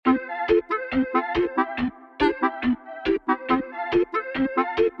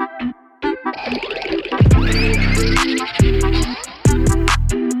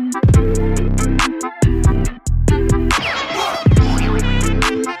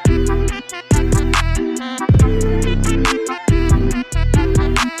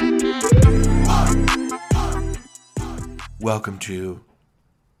welcome to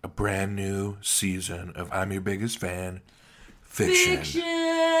a brand new season of I'm Your Biggest Fan, Fiction.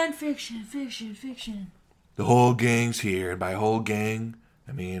 Fiction. The whole gang's here, and by whole gang,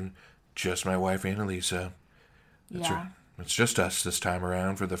 I mean just my wife, Annalisa. That's Yeah. right. It's just us this time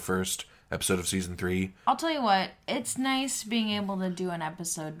around for the first episode of season 3. I'll tell you what, it's nice being able to do an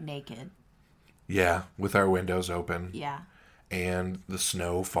episode naked. Yeah, with our windows open. Yeah. And the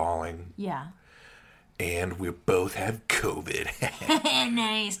snow falling. Yeah. And we both have COVID.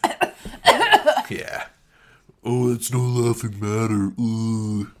 Nice. Yeah. Oh, it's no laughing matter.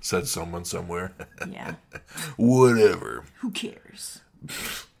 Ooh, said someone somewhere. Yeah. Whatever. Who cares?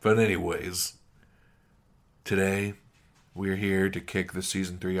 But anyways, today we're here to kick the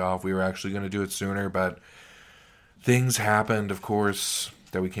season 3 off. We were actually going to do it sooner, but things happened, of course,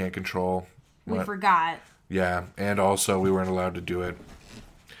 that we can't control. We forgot. Yeah, and also we weren't allowed to do it.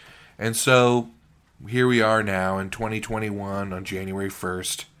 And so here we are now in 2021 on January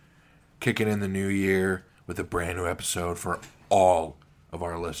 1st, kicking in the new year with a brand new episode for all of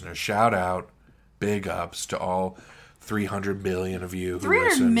our listeners. Shout out, big ups to all 300 million of you who 300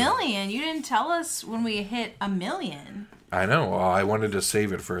 listen. million? You didn't tell us when we hit 1 million. I know. Well, I wanted to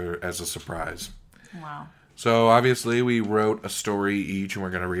save it as a surprise. Wow. So obviously we wrote a story each and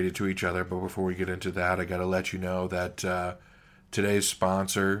we're going to read it to each other. But before we get into that, I got to let you know that today's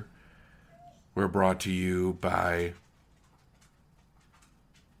sponsor, we're brought to you by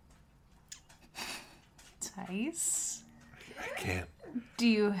Tice? I can't. Do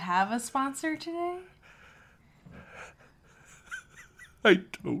you have a sponsor today? I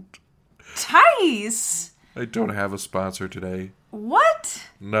don't. Tice? I don't have a sponsor today. What?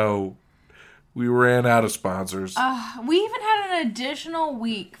 No. We ran out of sponsors. We even had an additional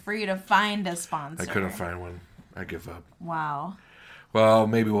week for you to find a sponsor. I couldn't find one. I give up. Wow. Well,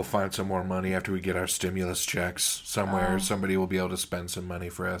 maybe we'll find some more money after we get our stimulus checks somewhere. Somebody will be able to spend some money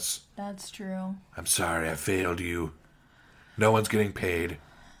for us. That's true. I'm sorry, I failed you. No one's getting paid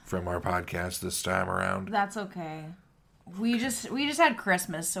from our podcast this time around. That's okay. We just had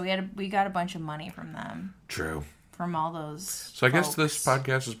Christmas, so we got a bunch of money from them. True. From all those So I guess folks. this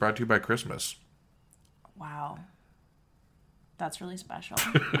podcast is brought to you by Christmas. Wow. That's really special.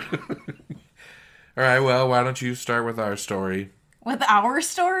 All right, well, why don't you start with our story? With our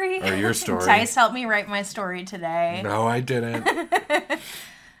story? Or your story. Tice helped me write my story today. No, I didn't.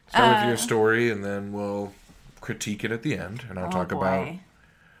 Start with your story, and then we'll critique it at the end, and I'll talk about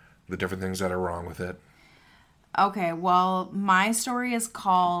the different things that are wrong with it. Okay, well, my story is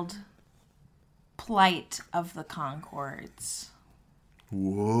called Plight of the Conchords.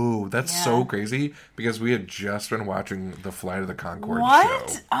 Whoa, that's so crazy, because we had just been watching the Flight of the Conchords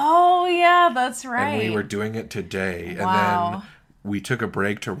show. Oh, yeah, that's right. And we were doing it today, Wow. and then we took a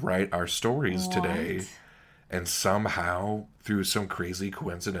break to write our stories today, and somehow, through some crazy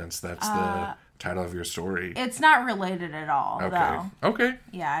coincidence, that's the title of your story. It's not related at all, though. Okay.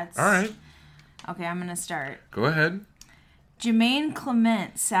 Yeah, it's... All right. Okay, I'm going to start. Go ahead. Jermaine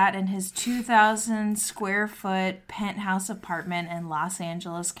Clement sat in his 2,000 square foot penthouse apartment in Los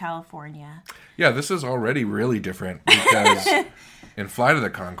Angeles, California. Yeah, this is already really different because in Flight of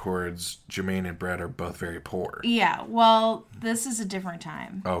the Conchords, Jermaine and Brett are both very poor. Yeah, well, this is a different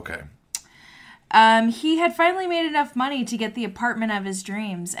time. Okay. He had finally made enough money to get the apartment of his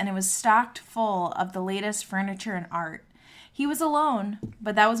dreams, and it was stocked full of the latest furniture and art. He was alone,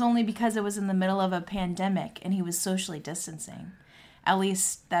 but that was only because it was in the middle of a pandemic and he was socially distancing. At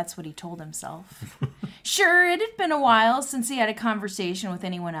least, that's what he told himself. Sure, it had been a while since he had a conversation with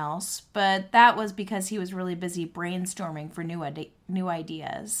anyone else, but that was because he was really busy brainstorming for new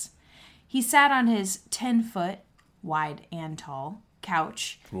ideas. He sat on his 10-foot, wide and tall,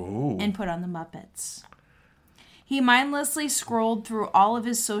 couch and put on the Muppets. He mindlessly scrolled through all of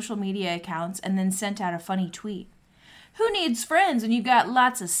his social media accounts and then sent out a funny tweet. "Who needs friends when you got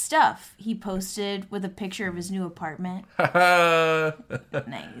lots of stuff?" he posted with a picture of his new apartment.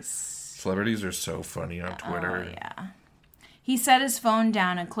 Nice. Celebrities are so funny on Twitter. Oh, yeah. He set his phone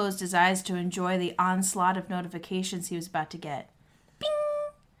down and closed his eyes to enjoy the onslaught of notifications he was about to get. Ping!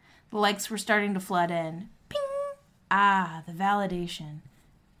 The likes were starting to flood in. Ping! Ah, the validation.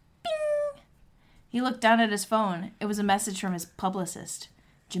 Ping! He looked down at his phone. It was a message from his publicist.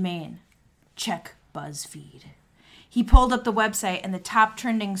 "Jermaine, check BuzzFeed." He pulled up the website, and the top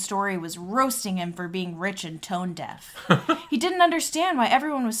trending story was roasting him for being rich and tone deaf. He didn't understand why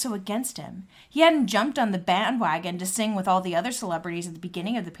everyone was so against him. He hadn't jumped on the bandwagon to sing with all the other celebrities at the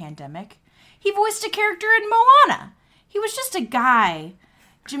beginning of the pandemic. He voiced a character in Moana. He was just a guy.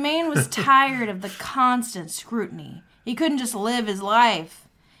 Jermaine was tired of the constant scrutiny. He couldn't just live his life.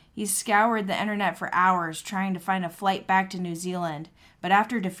 He scoured the internet for hours trying to find a flight back to New Zealand, but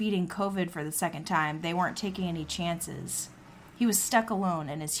after defeating COVID for the second time, they weren't taking any chances. He was stuck alone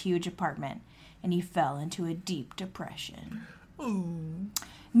in his huge apartment, and he fell into a deep depression. Ooh.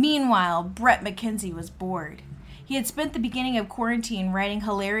 Meanwhile, Bret McKenzie was bored. He had spent the beginning of quarantine writing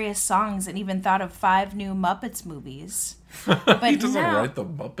hilarious songs and even thought of 5 new Muppets movies. But He doesn't write the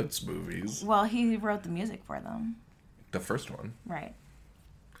Muppets movies. Well, he wrote the music for them. The first one. Right.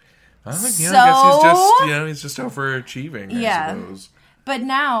 I guess he's just overachieving, I suppose. But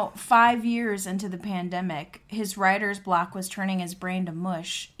now, 5 years into the pandemic, his writer's block was turning his brain to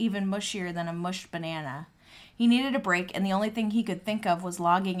mush, even mushier than a mushed banana. He needed a break, and the only thing he could think of was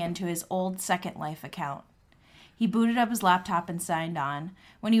logging into his old Second Life account. He booted up his laptop and signed on.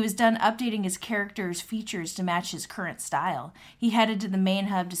 When he was done updating his character's features to match his current style, he headed to the main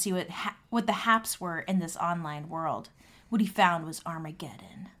hub to see what the haps were in this online world. What he found was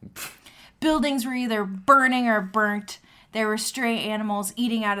Armageddon. Buildings were either burning or burnt. There were stray animals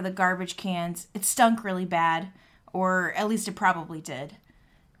eating out of the garbage cans. It stunk really bad, or at least it probably did.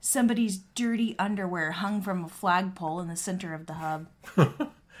 Somebody's dirty underwear hung from a flagpole in the center of the hub.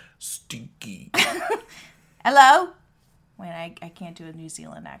 Stinky. Hello? Wait, I can't do a New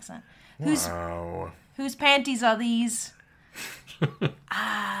Zealand accent. Wow. Whose panties are these?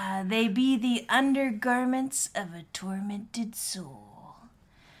 They be the undergarments of a tormented soul.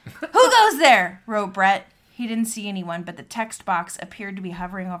 Who goes there? Wrote Bret. He didn't see anyone, but the text box appeared to be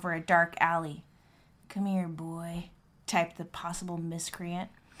hovering over a dark alley. Come here, boy, typed the possible miscreant.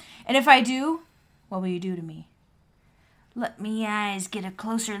 And if I do, what will you do to me? Let me eyes get a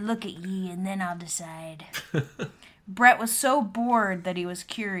closer look at ye, and then I'll decide. Bret was so bored that he was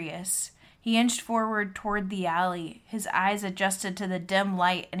curious. He inched forward toward the alley. His eyes adjusted to the dim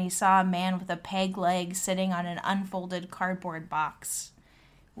light, and he saw a man with a peg leg sitting on an unfolded cardboard box.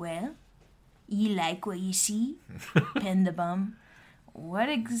 Well, ye like what ye see? Penned the bum. What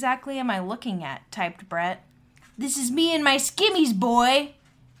exactly am I looking at? Typed Bret. This is me and my skimmies, boy.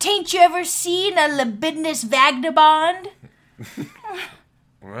 Tain't you ever seen a libidinous vagabond?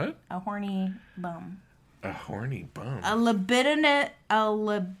 What? A horny bum. A horny bum. A libidinous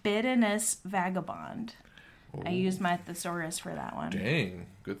vagabond. Oh. I used my thesaurus for that one. Dang.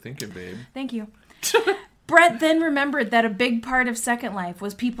 Good thinking, babe. Thank you. Bret then remembered that a big part of Second Life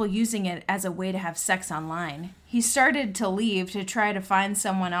was people using it as a way to have sex online. He started to leave to try to find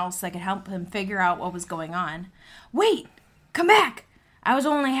someone else that could help him figure out what was going on. Wait! Come back! I was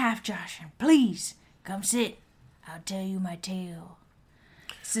only half joshing. Please, come sit. I'll tell you my tale.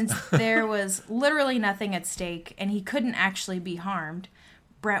 Since there was literally nothing at stake and he couldn't actually be harmed,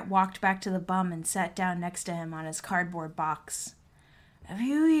 Bret walked back to the bum and sat down next to him on his cardboard box. A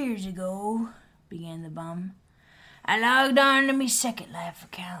few years ago, began the bum, I logged on to me Second Life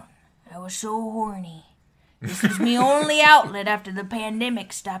account. I was so horny. This was me only outlet after the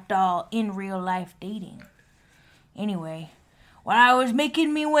pandemic stopped all in real life dating. Anyway, while I was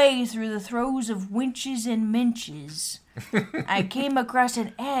making me way through the throes of winches and minches, I came across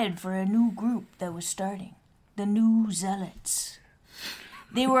an ad for a new group that was starting, the New Zealots.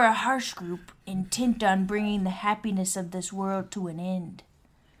 They were a harsh group intent on bringing the happiness of this world to an end.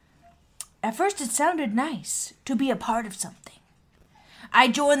 At first it sounded nice to be a part of something. I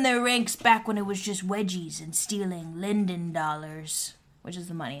joined their ranks back when it was just wedgies and stealing Linden dollars, which is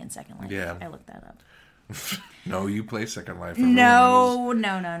the money in Second Life. Yeah. I looked that up. No, you play Second Life. No.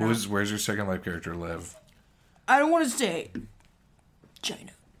 Where's your Second Life character live? I don't want to say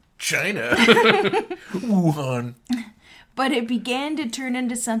China. Wuhan. But it began to turn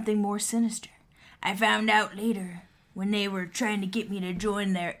into something more sinister. I found out later, when they were trying to get me to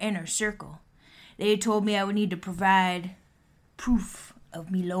join their inner circle, they told me I would need to provide proof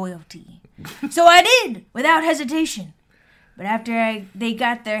of me loyalty. So I did, without hesitation. But after they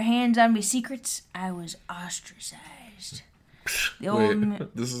got their hands on me secrets, I was ostracized.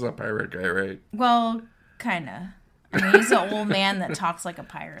 This is a pirate guy, right? Well, kinda. I mean, he's an old man that talks like a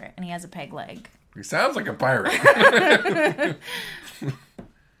pirate, and he has a peg leg. He sounds like a pirate.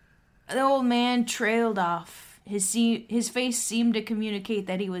 The old man trailed off. His face seemed to communicate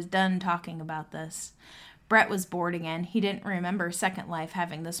that he was done talking about this. Bret was bored again. He didn't remember Second Life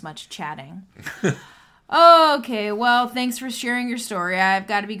having this much chatting. Okay, well, thanks for sharing your story. I've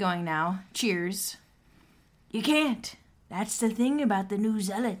got to be going now. Cheers. You can't. That's the thing about the New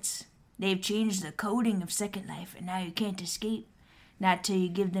Zealots. They've changed the coding of Second Life, and now you can't escape. Not till you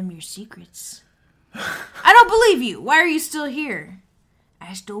give them your secrets. I don't believe you. Why are you still here?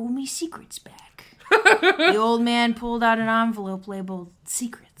 I stole me secrets back. The old man pulled out an envelope labeled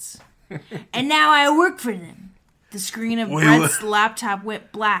Secrets. And now I work for them. The screen of Wait, Brett's laptop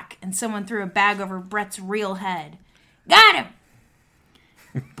went black, and someone threw a bag over Brett's real head. Got him!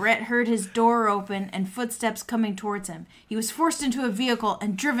 Brett heard his door open and footsteps coming towards him. He was forced into a vehicle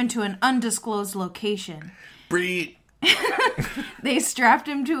and driven to an undisclosed location. Brett. They strapped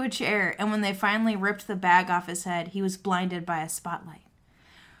him to a chair, and when they finally ripped the bag off his head, he was blinded by a spotlight.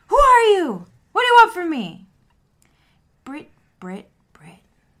 Who are you? What do you want from me? Britt.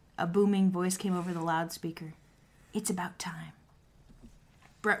 A booming voice came over the loudspeaker. It's about time.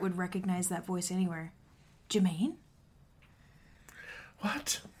 Brett would recognize that voice anywhere. Jermaine?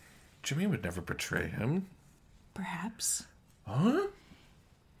 What? Jimmy would never betray him. Perhaps. Huh?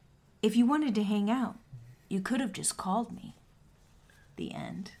 If you wanted to hang out, you could have just called me. The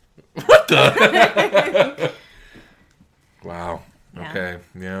end. What the? Wow. Yeah. Okay.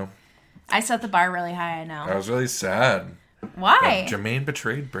 Yeah. I set the bar really high, I know. I was really sad. Why? Jermaine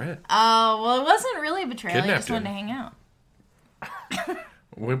betrayed Brett. Oh, well, it wasn't really betrayal. I Kidnapped just wanted to him. hang out.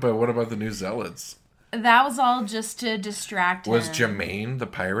 But what about the New Zealots? That was all just to distract him. Was Jermaine the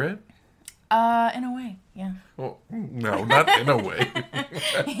pirate? In a way, yeah. Well, no, not in a way.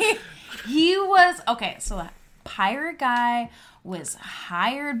 He was... Okay, so the pirate guy was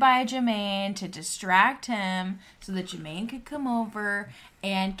hired by Jermaine to distract him so that Jermaine could come over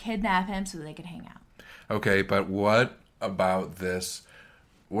and kidnap him so they could hang out. Okay, but what about this?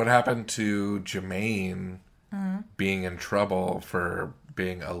 What happened to Jermaine being in trouble for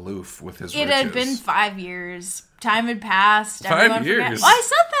being aloof with his It riches? had been 5 years. Time had passed. 5 Everyone years? forgot. Well, I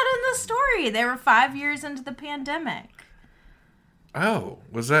said that in the story. They were 5 years into the pandemic. Oh,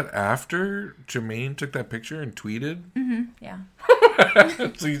 was that after Jermaine took that picture and tweeted? Yeah.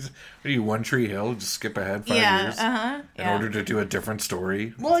 So are you One Tree Hill? Just skip ahead 5 years in order to do a different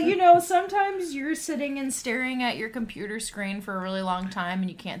story? Well, you know, sometimes you're sitting and staring at your computer screen for a really long time and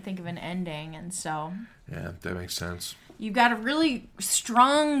you can't think of an ending. And so Yeah, that makes sense. you've got a really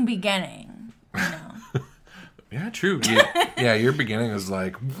strong beginning, you know. Yeah, true. Yeah, your beginning was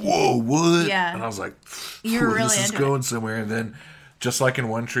like, whoa, what? Yeah. And I was like, You were really this is into going somewhere. And then, just like in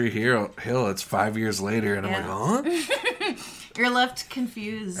One Tree Hill, it's 5 years later, and I'm like, huh? You're left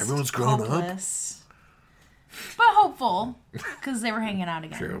confused. Everyone's grown up. hopeless, but hopeful, because they were hanging out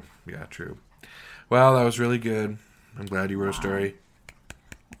again. True. Yeah, true. Well, that was really good. I'm glad you wrote a story.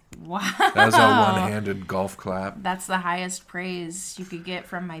 Wow. That was a one-handed golf clap. That's the highest praise you could get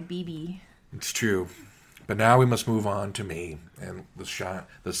from my BB. It's true. But now we must move on to me, and the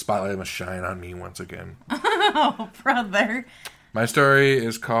spotlight must shine on me once again. Oh, brother. My story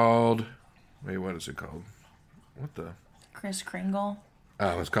is called... Wait, what is it called? What the... Chris Kringle.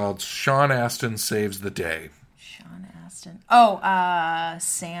 Oh, it's called Sean Astin Saves the Day. Sean Astin. Oh,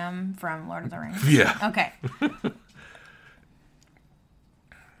 Sam from Lord of the Rings. Yeah. Okay.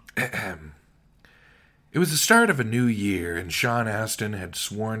 It was the start of a new year, and Sean Astin had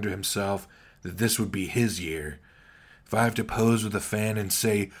sworn to himself that this would be his year. If I have to pose with a fan and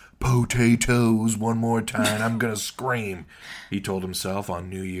say, potatoes one more time, I'm gonna scream, he told himself on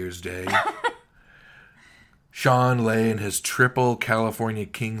New Year's Day. Sean lay in his triple California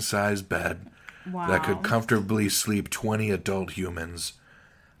king-size bed that could comfortably sleep 20 adult humans.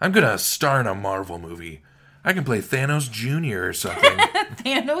 I'm gonna star in a Marvel movie. I can play Thanos Jr. or something.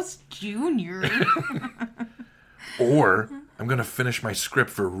 Thanos Jr. Or I'm gonna finish my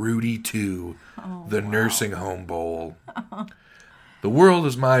script for Rudy 2, the nursing home bowl. The world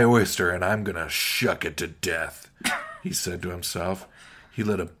is my oyster, and I'm gonna shuck it to death, he said to himself. He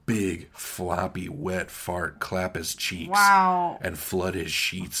let a big, floppy, wet fart clap his cheeks Wow. and flood his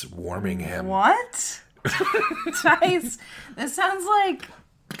sheets, warming him. What? Guys, this sounds like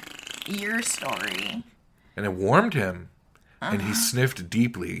your story. And it warmed him, and he sniffed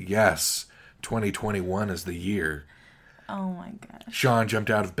deeply. Yes, 2021 is the year. Oh my gosh. Sean jumped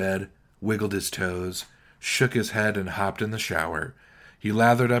out of bed, wiggled his toes, shook his head, and hopped in the shower. He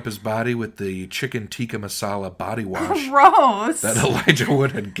lathered up his body with the chicken tikka masala body wash Gross. that Elijah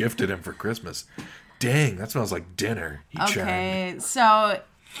Wood had gifted him for Christmas. Dang, that smells like dinner, he chimed. Okay, so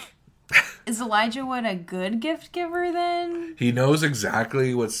is Elijah Wood a good gift giver then? He knows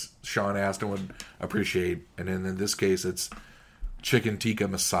exactly what Sean Astin would appreciate, and in this case, it's chicken tikka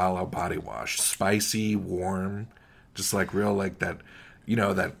masala body wash. Spicy, warm, just like real, like that, you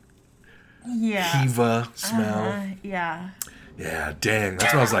know, that Kiva smell. Yeah. Yeah, dang, that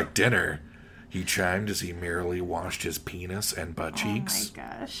smells like dinner, he chimed as he merrily washed his penis and butt cheeks. Oh my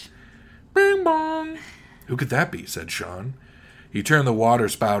gosh. Bing bong. Who could that be, said Sean. He turned the water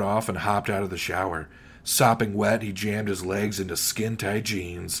spout off and hopped out of the shower. Sopping wet, he jammed his legs into skin-tight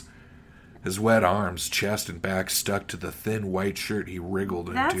jeans. His wet arms, chest, and back stuck to the thin white shirt he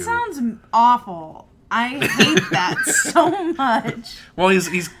wriggled That into. sounds awful. I hate that so much. Well,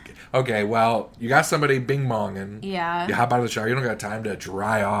 he's okay. Well, you got somebody bing bonging. Yeah. You hop out of the shower. You don't got time to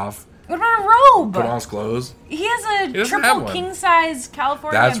dry off. What about a robe? Put on his clothes. He has a doesn't have triple one. king size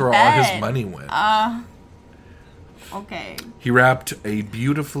California That's where bed. all his money went. Okay. He wrapped a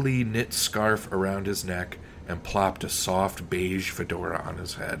beautifully knit scarf around his neck and plopped a soft beige fedora on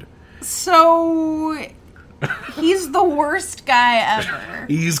his head. So he's the worst guy ever.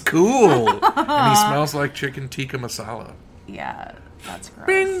 He's cool. And he smells like chicken tikka masala. Yeah, that's gross.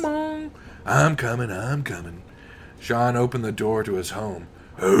 Bing bong. I'm coming. Sean opened the door to his home.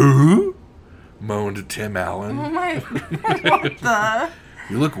 Who? Moaned Tim Allen. Oh my, what the?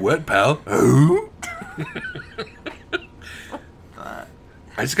 You look wet, pal. Who?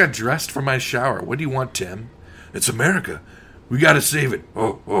 I just got dressed for my shower. What do you want, Tim? It's America. We gotta save it.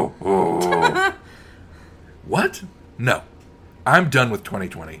 Oh. What? No. I'm done with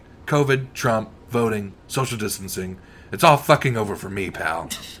 2020. COVID, Trump, voting, social distancing. It's all fucking over for me, pal.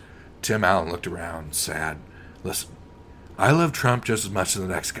 Tim Allen looked around, sad. Listen, I love Trump just as much as the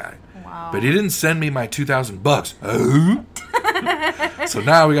next guy. Wow. But he didn't send me my $2,000. Oh? So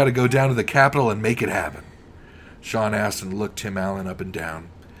now we gotta go down to the Capitol and make it happen. Sean Astin looked Tim Allen up and down.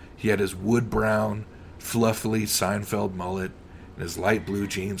 He had his wood-brown, fluffily Seinfeld mullet and his light blue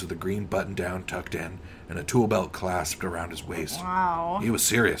jeans with a green button-down tucked in and a tool belt clasped around his waist. Wow. He was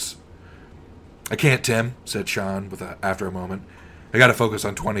serious. I can't, Tim, said Sean after a moment. I gotta focus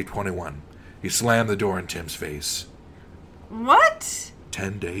on 2021. He slammed the door in Tim's face. What?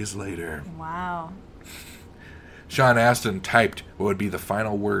 10 days later. Wow. Sean Astin typed what would be the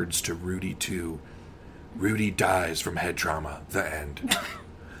final words to Rudy 2. Rudy dies from head trauma. The end.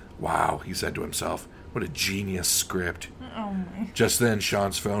 Wow, he said to himself. What a genius script. Oh my. Just then,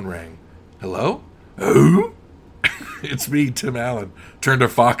 Sean's phone rang. Hello? Who? It's me, Tim Allen. Turn to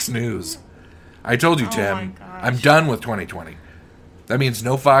Fox News. I told you, Tim. my gosh. I'm done with 2020. That means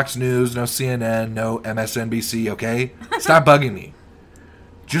no Fox News, no CNN, no MSNBC, okay? Stop bugging me.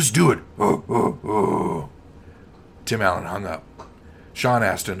 Just do it. Oh. Tim Allen hung up. Sean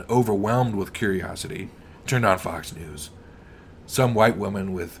Astin, overwhelmed with curiosity, turned on Fox News. Some white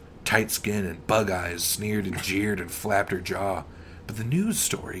woman with tight skin and bug eyes sneered and jeered and flapped her jaw, but the news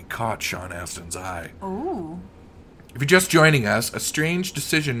story caught Sean Astin's eye. Ooh. If you're just joining us, a strange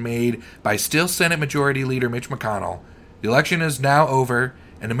decision made by still Senate Majority Leader Mitch McConnell. The election is now over,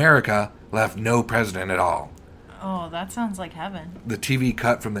 and America left no president at all. Oh, that sounds like heaven. The TV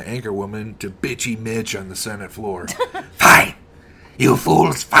cut from the anchor woman to bitchy Mitch on the Senate floor. Fine! You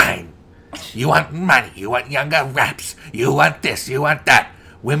fools, fine! You want money, you want younger raps, you want this, you want that.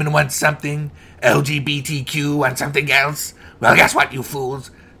 Women want something, LGBTQ want something else. Well, guess what, you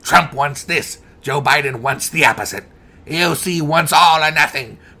fools? Trump wants this, Joe Biden wants the opposite. AOC wants all or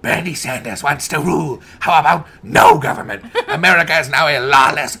nothing. Bernie Sanders wants to rule. How about no government? America is now a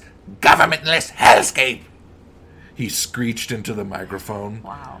lawless, governmentless hellscape. He screeched into the microphone.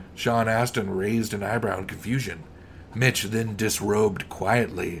 Wow. Sean Astin raised an eyebrow in confusion. Mitch then disrobed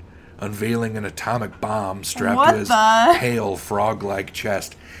quietly, unveiling an atomic bomb strapped to his pale frog-like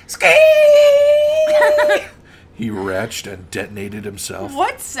chest. Skee! He retched and detonated himself.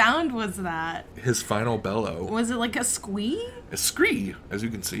 What sound was that? His final bellow. Was it like a squee? A scree, as you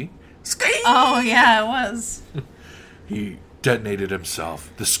can see. Skee! Oh, yeah, it was. He detonated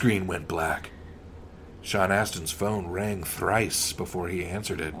himself. The screen went black. Sean Astin's phone rang thrice before he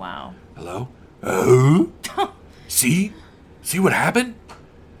answered it. Wow. Hello? Oh? See? See what happened?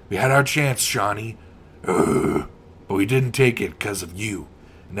 We had our chance, Shawnee. But we didn't take it because of you.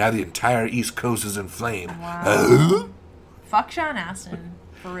 Now the entire East Coast is in flame. Wow. Fuck Sean Astin.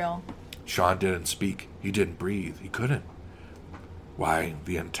 For real. Sean didn't speak. He didn't breathe. He couldn't. Why,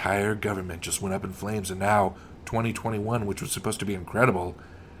 the entire government just went up in flames, and now 2021, which was supposed to be incredible,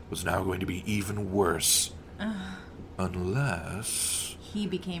 was now going to be even worse. Unless... He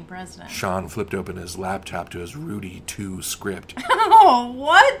became president. Sean flipped open his laptop to his Rudy 2 script. Oh,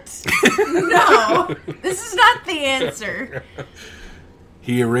 what? No. This is not the answer.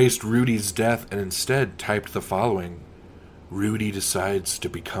 He erased Rudy's death and instead typed the following. Rudy decides to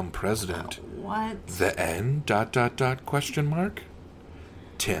become president. What? The end? ... question mark?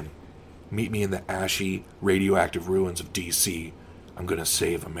 Tim, meet me in the ashy, radioactive ruins of D.C. I'm gonna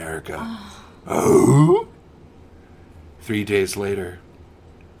save America. Oh? 3 days later,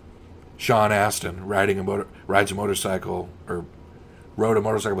 Sean Astin rode a motorcycle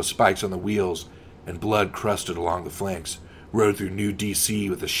with spikes on the wheels and blood crusted along the flanks, rode through New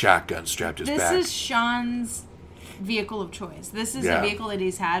D.C. with a shotgun strapped to his back. This is Sean's vehicle of choice. This is a vehicle that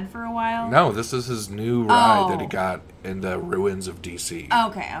he's had for a while? No, this is his new ride that he got in the ruins of D.C.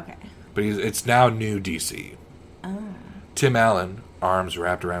 Okay. But it's now new DC. Oh. Tim Allen, arms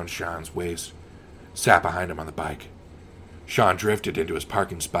wrapped around Sean's waist, sat behind him on the bike. Sean drifted into his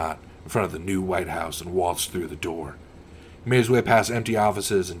parking spot in front of the new White House and waltzed through the door. He made his way past empty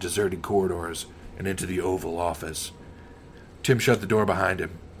offices and deserted corridors and into the Oval Office. Tim shut the door behind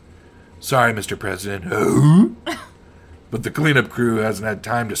him. Sorry, Mr. President. But the cleanup crew hasn't had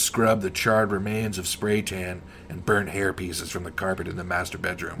time to scrub the charred remains of spray tan and burnt hair pieces from the carpet in the master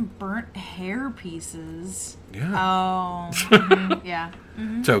bedroom. Burnt hair pieces? Yeah. Oh. Mm-hmm. Yeah.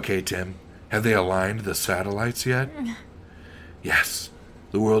 Mm-hmm. It's okay, Tim. Have they aligned the satellites yet? Yes.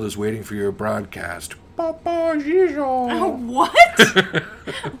 The world is waiting for your broadcast. What?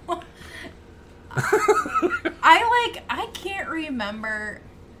 I can't remember.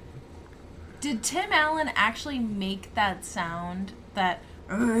 Did Tim Allen actually make that sound that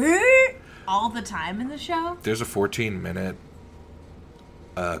all the time in the show? There's a 14-minute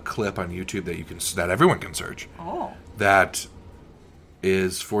clip on YouTube that everyone can search. Oh. That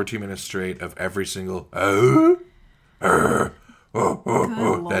is 14 minutes straight of every single that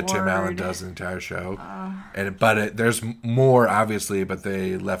Tim Allen does the entire show. There's more, obviously, but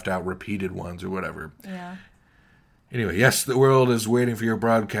they left out repeated ones or whatever. Yeah. Anyway, yes, the world is waiting for your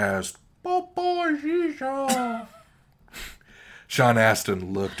broadcast. Sean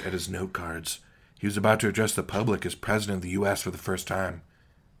Astin looked at his note cards. He was about to address the public as president of the U.S. for the first time.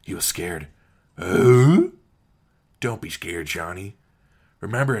 He was scared. Don't be scared, Shawnee.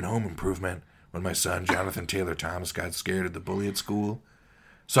 Remember in Home Improvement when my son, Jonathan Taylor Thomas, got scared of the bully at school?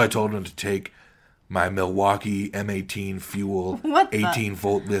 So I told him to take my Milwaukee M18 fuel,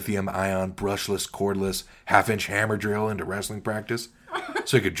 18-volt lithium-ion, brushless, cordless, half-inch hammer drill into wrestling practice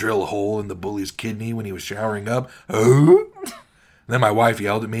so he could drill a hole in the bully's kidney when he was showering up. Then my wife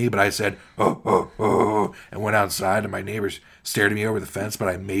yelled at me, but I said, and went outside, and my neighbors stared at me over the fence, but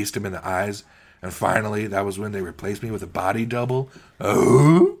I maced him in the eyes. And finally, that was when they replaced me with a body double.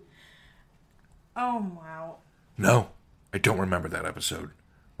 Oh, wow. No, I don't remember that episode.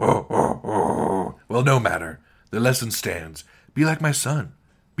 Well, no matter. The lesson stands. Be like my son.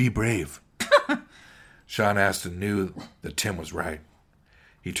 Be brave. Sean Astin knew that Tim was right.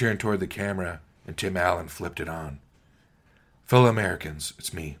 He turned toward the camera, and Tim Allen flipped it on. Fellow Americans,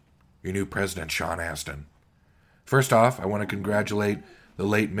 it's me, your new president, Sean Astin. First off, I want to congratulate the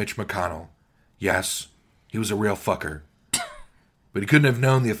late Mitch McConnell. Yes, he was a real fucker. But he couldn't have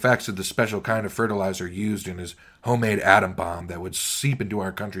known the effects of the special kind of fertilizer used in his homemade atom bomb that would seep into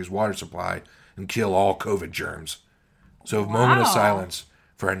our country's water supply and kill all COVID germs. So a moment of silence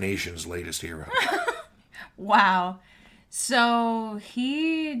for our nation's latest hero. Wow. So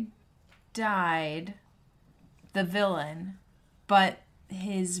he died, the villain, but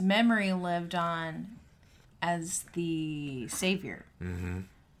his memory lived on as the savior. Mm-hmm.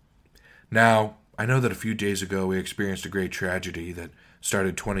 Now, I know that a few days ago we experienced a great tragedy that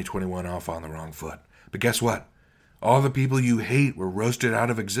started 2021 off on the wrong foot. But guess what? All the people you hate were roasted out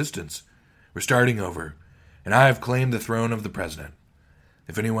of existence. We're starting over, and I have claimed the throne of the president.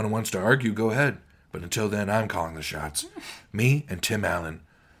 If anyone wants to argue, go ahead. But until then, I'm calling the shots. Me and Tim Allen.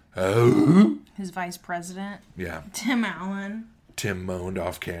 Oh. His vice president? Yeah. Tim Allen. Tim moaned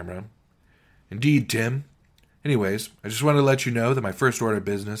off camera. Indeed, Tim. Anyways, I just wanted to let you know that my first order of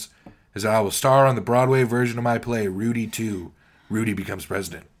business is that I will star on the Broadway version of my play, Rudy 2. Rudy Becomes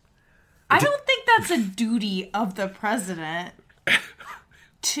President. I don't think that's a duty of the president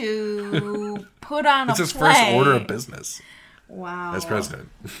to put on a play. It's his first order of business. Wow. As president.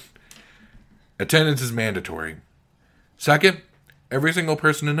 Attendance is mandatory. Second, every single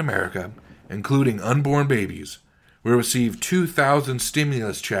person in America, including unborn babies, will receive 2,000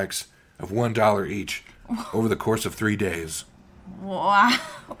 stimulus checks of $1 each over the course of 3 days. Wow.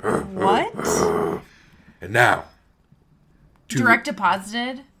 What? And now... Direct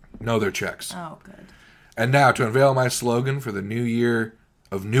deposited? No, they're checks. Oh, good. And now, to unveil my slogan for the new year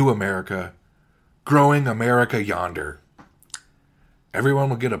of New America, Growing America Yonder. Everyone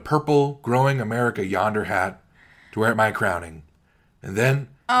will get a purple Growing America Yonder hat to wear at my crowning. And then...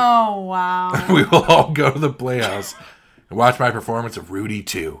 Oh, wow. we will all go to the Playhouse and watch my performance of Rudy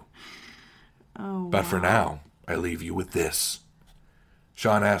 2. Oh, But for now, I leave you with this.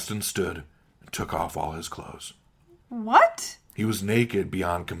 Sean Astin stood and took off all his clothes. What? He was naked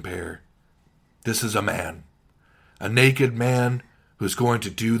beyond compare. This is a man. A naked man who's going to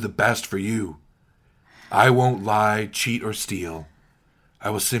do the best for you. I won't lie, cheat, or steal. I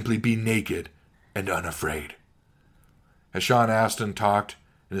will simply be naked and unafraid. As Sean Astin talked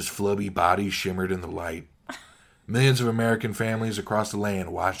and his flubby body shimmered in the light, millions of American families across the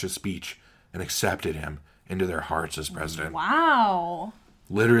land watched his speech and accepted him into their hearts as president. Wow.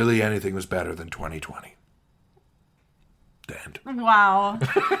 Literally anything was better than 2020. The end. Wow.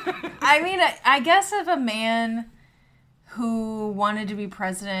 I mean, I guess if a man who wanted to be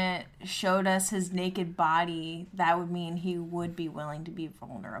president showed us his naked body, that would mean he would be willing to be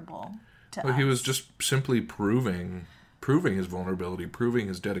vulnerable to us. He was just simply proving his vulnerability, proving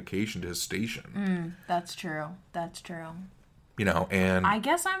his dedication to his station. That's true. That's true. You know, and I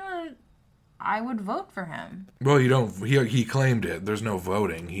guess I would vote for him. well, you don't. He claimed it. There's no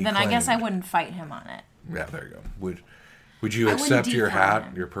voting. Then I guess I wouldn't fight him on it. Yeah, there you go. Would you I accept wouldn't your defund hat,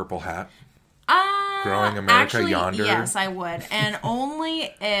 him. your purple hat? Growing America Actually, Yonder? Yes, I would. And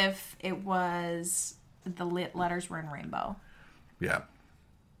only if it was the letters were in rainbow. Yeah.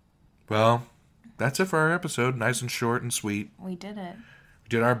 Well, that's it for our episode. Nice and short and sweet. We did it. We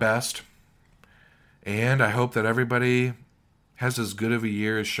did our best. And I hope that everybody has as good of a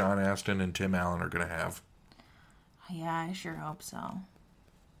year as Sean Astin and Tim Allen are going to have. Yeah, I sure hope so.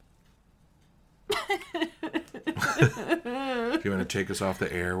 Do you want to take us off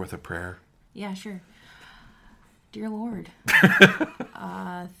the air with a prayer? Yeah, sure. Dear Lord,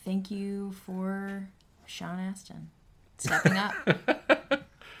 thank you for Sean Astin stepping up.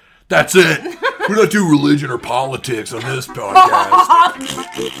 That's it. We don't do religion or politics on this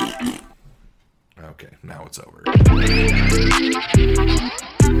podcast. Okay, now it's over.